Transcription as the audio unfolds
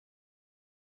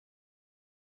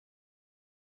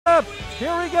up.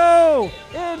 Here we go.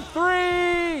 In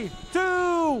 3,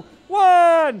 2,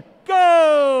 1,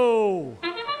 go.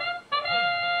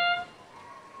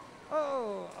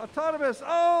 Oh, autonomous.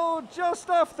 Oh, just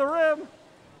off the rim.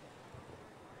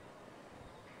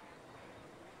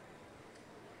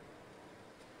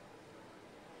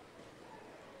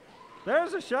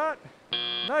 There's a shot.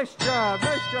 Nice job,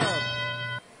 nice job.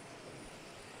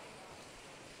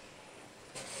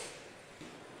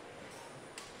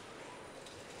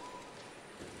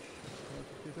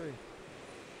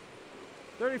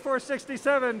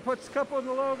 $34.67 34-67 puts couple in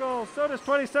the low goal. So does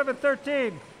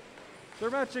 27-13. They're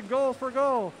matching goal for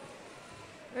goal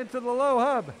into the low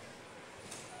hub.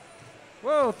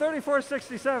 Whoa,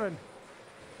 34-67.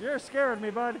 You're scaring me,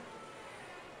 bud.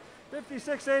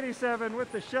 56-87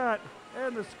 with the shot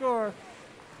and the score.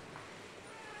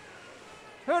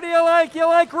 Who do you like? You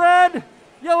like red?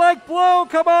 You like blue?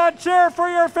 Come on, cheer for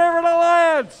your favorite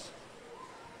alliance.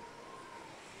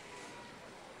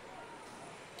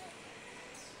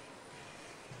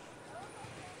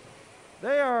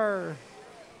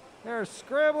 They're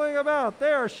scrambling about.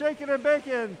 They are shaking and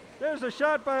baking. There's a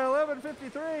shot by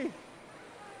 11:53.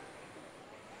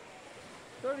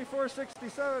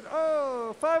 34-67.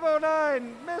 Oh,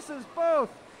 509 misses both,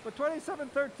 but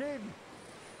 27-13.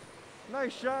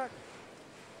 Nice shot.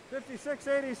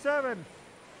 56-87. It's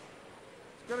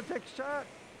going to take a shot.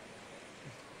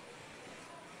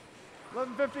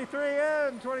 11:53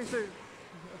 and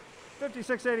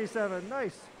 56-87.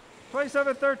 Nice.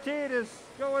 27-13 is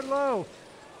going low.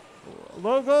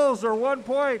 Low goals are 1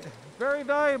 point. Very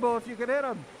valuable if you can hit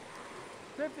them.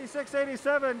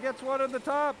 56-87 gets one in the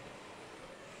top.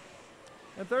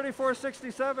 And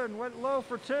 34-67 went low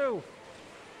for 2.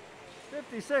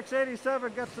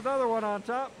 56-87 gets another one on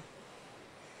top.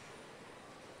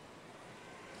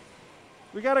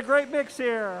 We got a great mix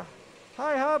here.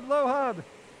 High hub, low hub.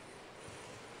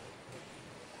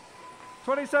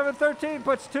 27-13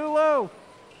 puts 2 low.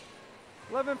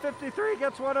 11:53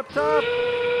 gets one up top.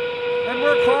 And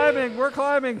we're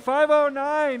climbing.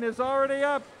 509 is already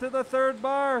up to the third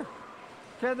bar.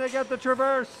 Can they get the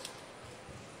traverse?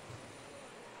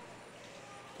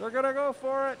 They're gonna go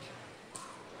for it.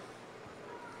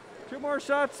 2 more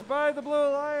shots by the Blue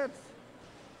Alliance.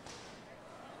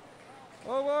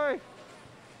 Oh boy.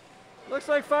 Looks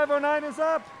like 509 is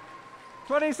up.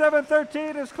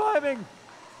 27-13 is climbing.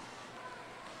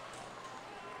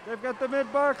 They've got the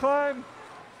mid-bar climb.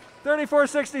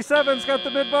 34-67's got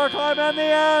the mid-bar climb and the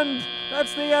end.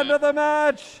 That's the end of the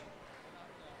match.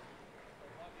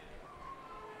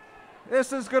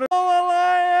 This is gonna be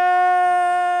Alliance!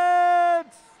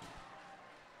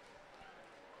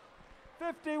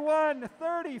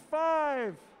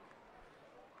 51-35.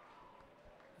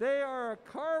 They are a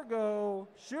cargo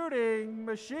shooting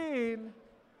machine.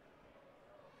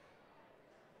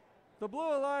 The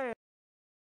Blue Alliance.